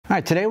All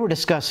right, today we're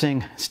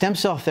discussing stem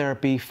cell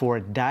therapy for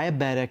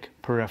diabetic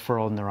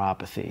peripheral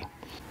neuropathy.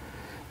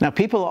 Now,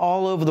 people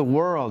all over the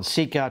world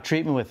seek out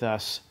treatment with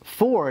us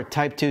for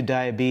type 2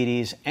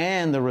 diabetes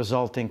and the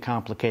resulting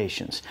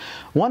complications,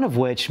 one of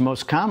which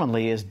most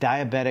commonly is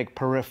diabetic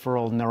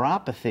peripheral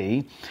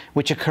neuropathy,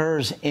 which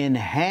occurs in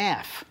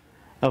half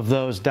of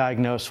those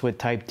diagnosed with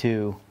type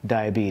 2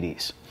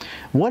 diabetes.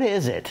 What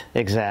is it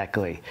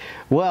exactly?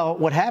 Well,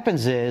 what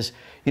happens is,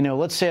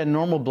 let's say a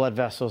normal blood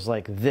vessel is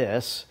like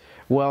this.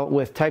 Well,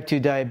 with type 2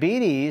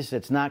 diabetes,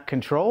 it's not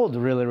controlled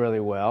really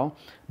well.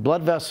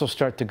 Blood vessels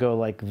start to go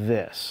like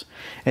this.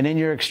 And in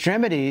your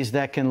extremities,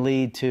 that can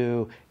lead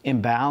to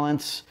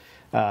imbalance,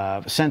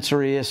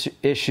 sensory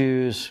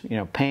issues,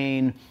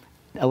 pain,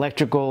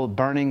 electrical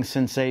burning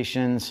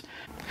sensations.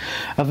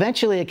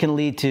 Eventually, it can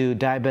lead to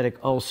diabetic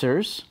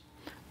ulcers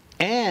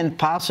and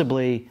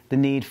possibly the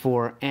need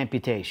for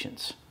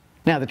amputations.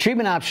 Now, the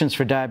treatment options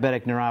for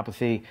diabetic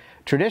neuropathy,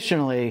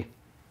 traditionally,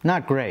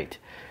 not great.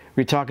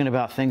 We're talking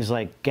about things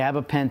like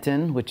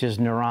gabapentin, which is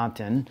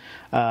Neurontin,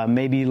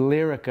 maybe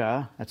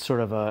Lyrica, that's sort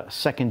of a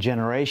second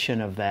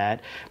generation of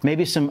that,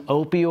 maybe some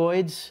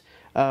opioids.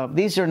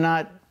 These are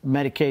not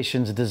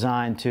medications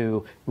designed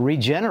to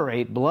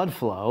regenerate blood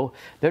flow.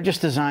 They're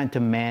just designed to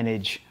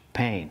manage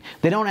pain.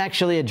 They don't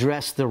actually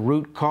address the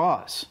root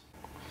cause.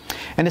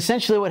 And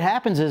essentially what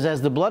happens is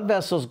as the blood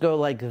vessels go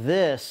like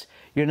this,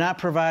 you're not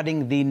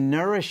providing the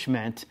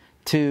nourishment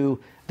to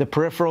the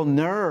peripheral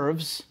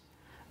nerves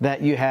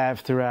that you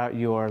have throughout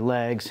your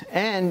legs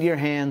and your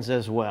hands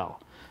as well.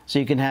 So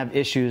you can have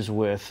issues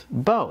with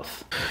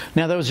both.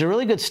 Now, there was a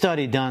really good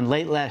study done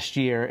late last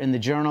year in the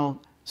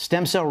journal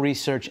Stem Cell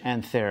Research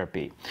and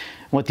Therapy.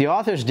 What the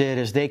authors did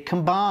is they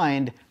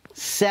combined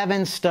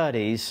 7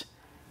 studies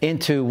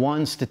into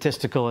one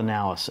statistical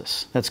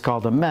analysis. That's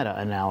called a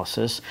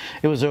meta-analysis.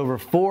 It was over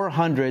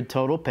 400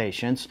 total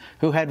patients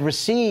who had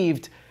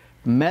received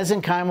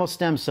mesenchymal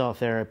stem cell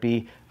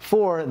therapy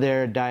for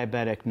their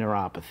diabetic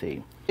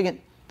neuropathy.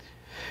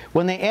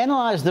 When they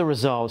analyzed the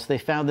results, they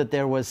found that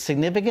there was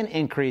significant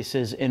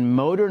increases in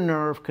motor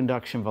nerve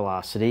conduction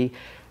velocity,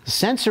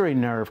 sensory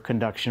nerve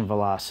conduction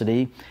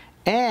velocity,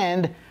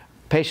 and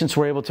patients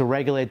were able to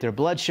regulate their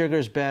blood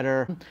sugars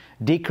better,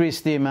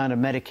 decrease the amount of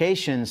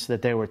medications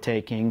that they were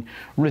taking,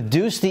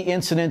 reduce the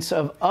incidence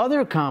of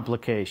other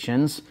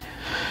complications.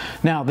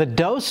 Now, the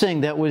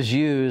dosing that was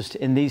used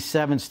in these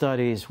 7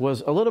 studies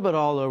was a little bit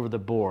all over the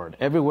board,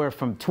 everywhere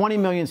from 20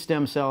 million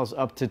stem cells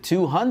up to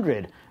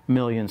 200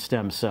 million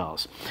stem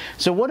cells.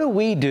 So what do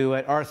we do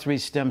at R3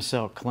 Stem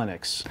Cell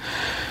Clinics?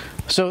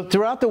 So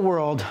throughout the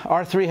world,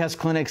 R3 has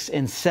clinics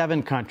in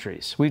 7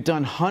 countries. We've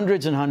done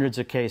hundreds and hundreds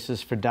of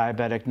cases for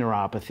diabetic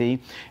neuropathy,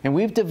 and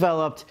we've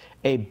developed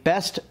a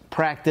best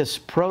practice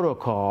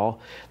protocol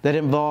that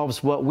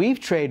involves what we've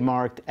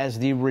trademarked as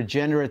the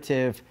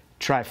regenerative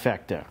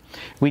trifecta.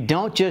 We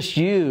don't just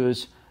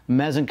use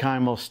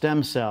mesenchymal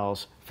stem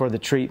cells for the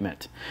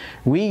treatment.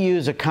 We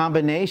use a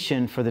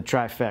combination for the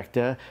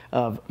trifecta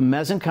of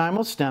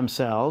mesenchymal stem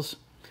cells,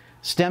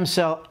 stem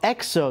cell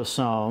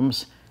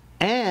exosomes,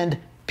 and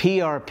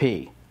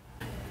PRP.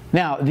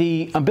 Now,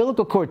 the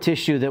umbilical cord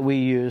tissue that we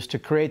use to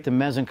create the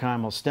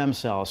mesenchymal stem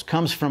cells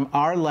comes from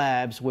our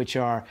labs, which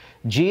are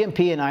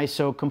GMP and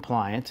ISO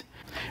compliant.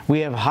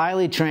 We have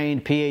highly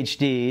trained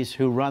PhDs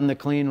who run the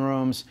clean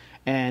rooms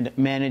and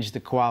manage the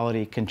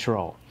quality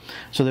control.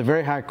 So they're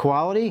very high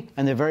quality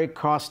and they're very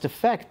cost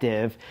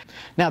effective.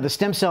 Now, the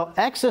stem cell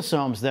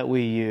exosomes that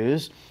we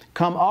use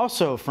come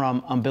also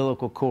from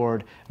umbilical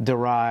cord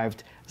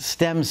derived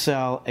stem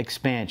cell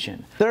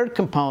expansion. Third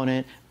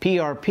component,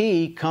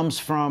 PRP, comes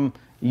from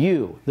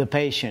you, the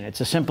patient.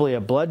 It's simply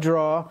a blood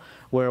draw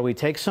where we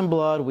take some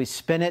blood, we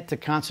spin it to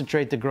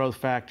concentrate the growth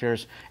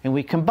factors, and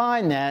we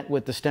combine that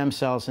with the stem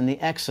cells and the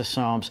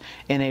exosomes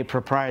in a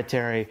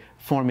proprietary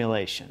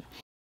formulation.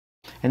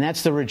 And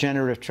that's the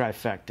regenerative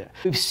trifecta.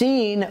 We've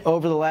seen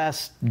over the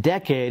last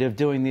decade of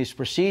doing these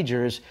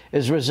procedures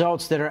is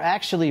results that are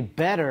actually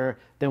better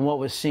than what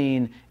was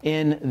seen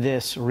in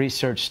this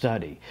research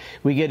study.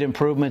 We get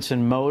improvements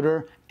in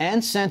motor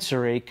and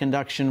sensory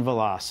conduction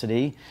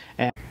velocity,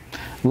 and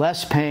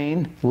less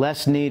pain,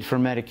 less need for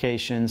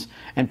medications,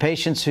 and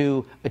patients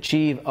who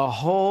achieve a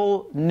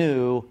whole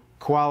new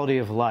quality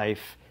of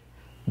life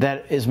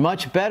that is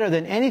much better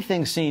than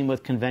anything seen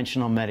with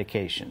conventional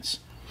medications.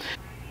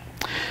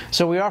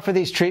 So we offer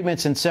these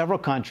treatments in several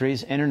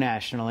countries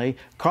internationally.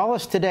 Call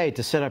us today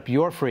to set up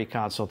your free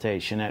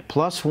consultation at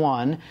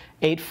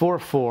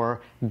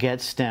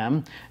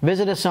 +1-844-GET-STEM.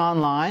 Visit us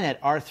online at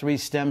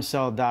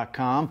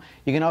r3stemcell.com.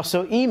 You can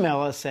also email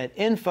us at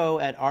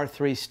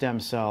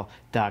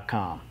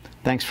info@r3stemcell.com.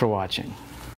 Thanks for watching.